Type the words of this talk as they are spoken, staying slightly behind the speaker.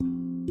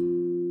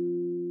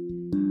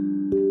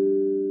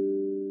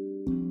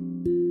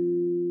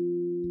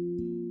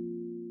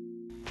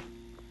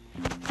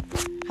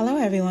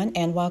everyone,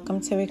 and welcome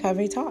to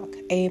Recovery Talk,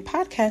 a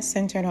podcast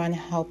centered on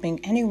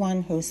helping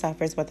anyone who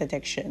suffers with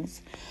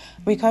addictions.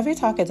 Recovery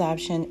Talk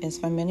adoption is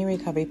from many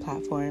recovery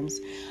platforms.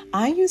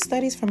 I use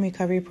studies from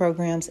recovery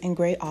programs and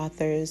great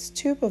authors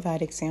to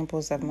provide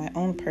examples of my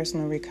own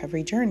personal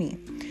recovery journey.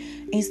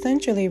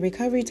 Essentially,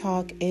 Recovery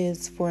Talk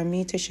is for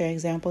me to share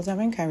examples of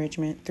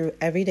encouragement through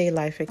everyday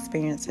life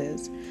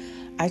experiences.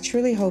 I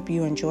truly hope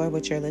you enjoy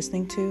what you're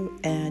listening to,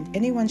 and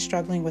anyone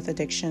struggling with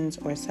addictions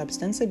or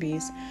substance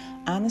abuse,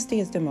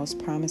 honesty is the most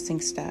promising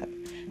step.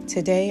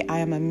 Today, I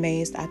am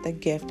amazed at the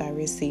gift I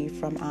received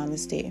from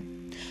honesty.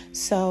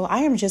 So I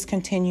am just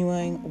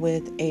continuing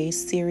with a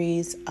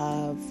series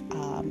of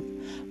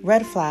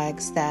red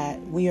flags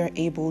that we are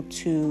able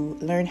to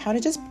learn how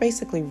to just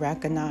basically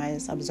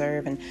recognize,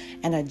 observe, and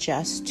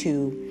adjust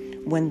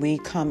to when we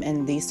come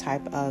in these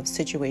type of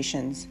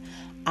situations.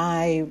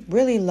 I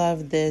really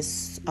love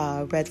this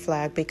red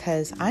flag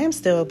because I am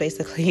still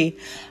basically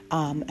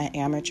an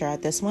amateur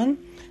at this one.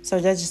 So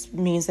that just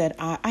means that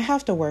I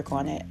have to work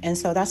on it. And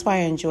so that's why I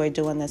enjoy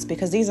doing this,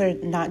 because these are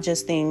not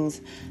just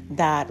things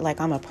that like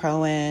I'm a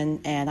pro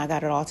in and I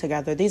got it all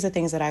together. These are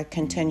things that I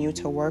continue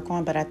to work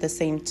on, but at the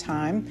same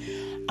time,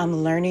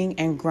 I'm learning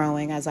and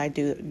growing as I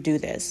do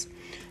this.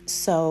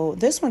 So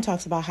this one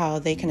talks about how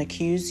they can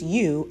accuse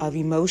you of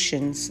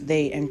emotions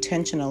they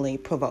intentionally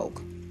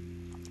provoke.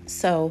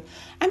 So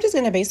I'm just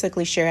going to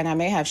basically share, and I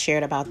may have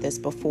shared about this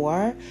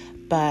before,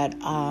 but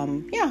I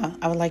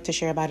would like to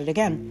share about it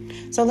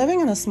again. So living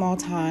in a small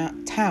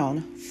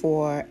town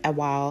for a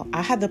while,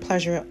 I had the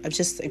pleasure of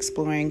just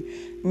exploring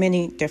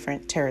many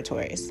different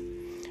territories.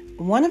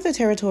 One of the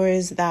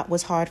territories that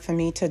was hard for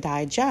me to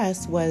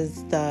digest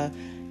was the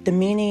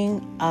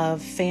meaning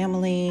of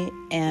family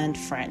and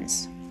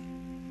friends.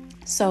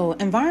 So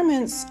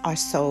environments are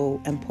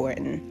so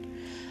important.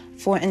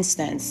 For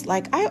instance,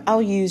 like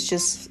I'll use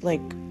just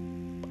like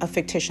a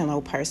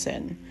fictional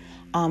person.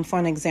 For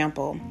an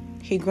example,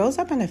 he grows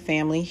up in a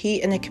family,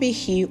 and it could be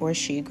he or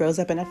she grows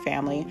up in a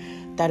family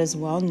that is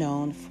well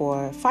known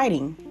for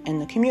fighting in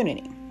the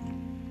community.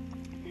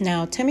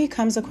 Now, Timmy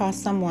comes across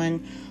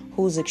someone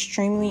who's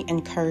extremely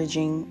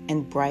encouraging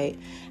and bright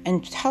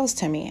and tells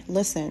Timmy,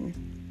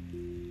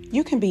 listen,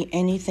 you can be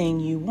anything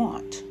you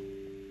want.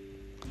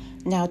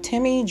 Now,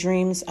 Timmy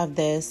dreams of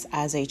this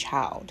as a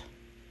child,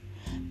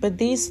 but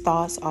these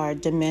thoughts are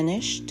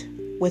diminished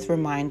with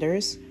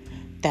reminders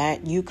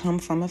that you come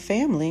from a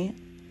family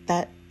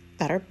that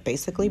are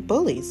basically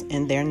bullies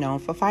and they're known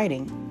for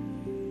fighting.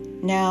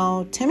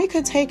 Now, Timmy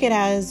could take it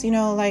as,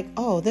 like,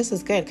 oh, this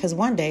is good because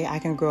one day I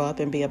can grow up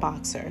and be a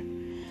boxer.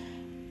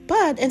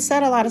 But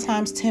instead, a lot of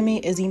times,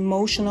 Timmy is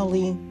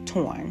emotionally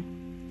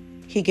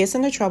torn. He gets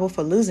into trouble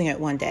for losing it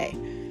one day.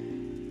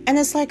 And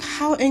it's like,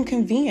 how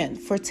inconvenient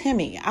for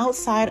Timmy.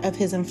 Outside of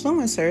his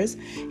influencers,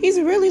 he's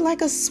really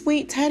like a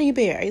sweet teddy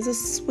bear. He's a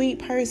sweet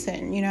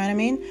person, you know what I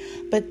mean?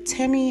 But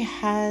Timmy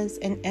has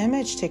an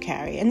image to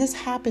carry. And this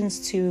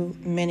happens to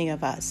many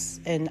of us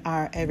in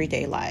our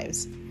everyday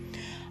lives.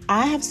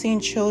 I have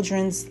seen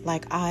children's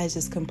eyes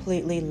just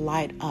completely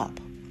light up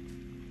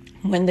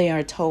when they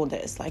are told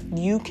this. Like,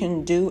 you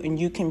can do and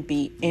you can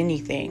be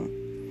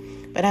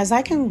anything. But as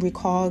I can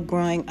recall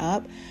growing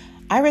up,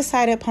 I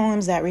recited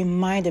poems that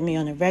reminded me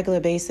on a regular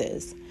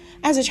basis.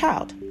 As a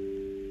child,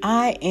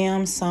 I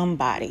am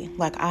somebody.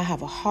 Like, I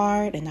have a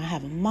heart and I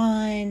have a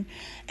mind.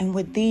 And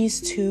with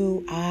these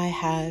two, I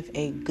have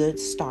a good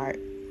start.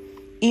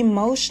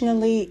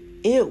 Emotionally,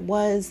 it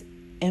was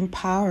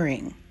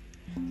empowering.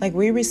 Like,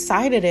 we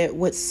recited it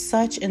with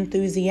such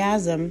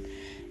enthusiasm.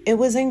 It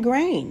was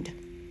ingrained.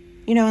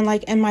 And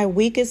like in my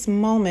weakest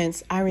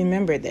moments, I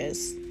remember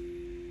this.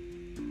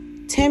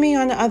 Timmy,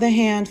 on the other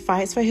hand,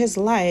 fights for his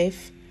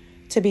life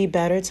to be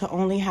better, to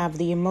only have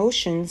the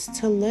emotions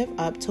to live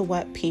up to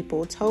what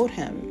people told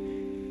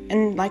him.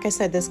 And like I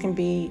said, this can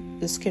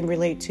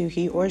relate to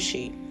he or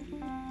she.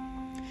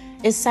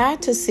 It's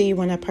sad to see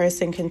when a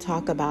person can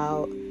talk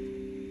about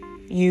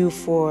you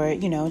for,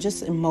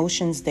 just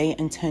emotions they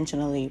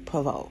intentionally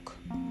provoke.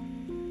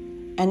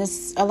 And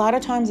it's a lot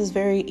of times it's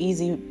very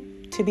easy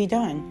to be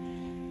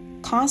done.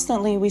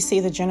 Constantly, we see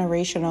the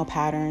generational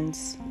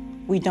patterns.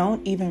 We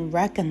don't even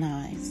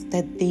recognize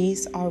that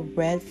these are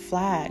red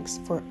flags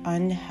for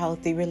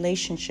unhealthy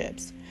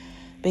relationships,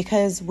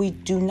 because we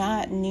do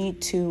not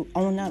need to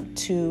own up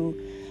to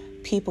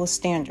people's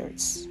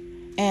standards.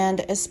 And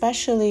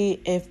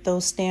especially if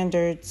those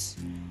standards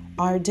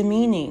are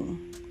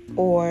demeaning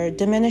or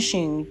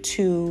diminishing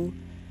to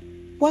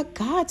what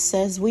God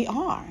says we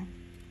are.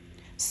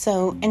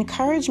 So,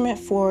 encouragement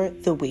for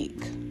the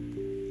weak.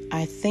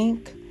 I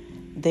think,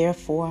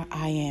 therefore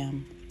I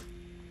am.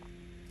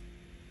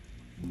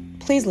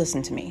 Please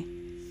listen to me.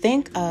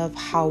 Think of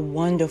how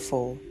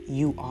wonderful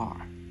you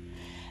are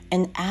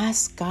and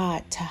ask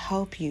God to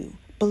help you.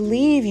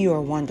 Believe you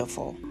are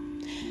wonderful.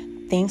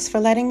 Thanks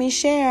for letting me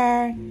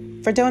share.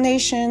 For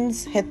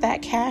donations, hit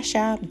that Cash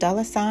App,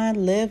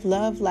 $Live,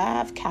 Love,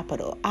 Laugh,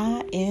 capital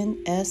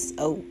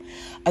INSO.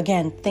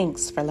 Again,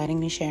 thanks for letting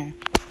me share.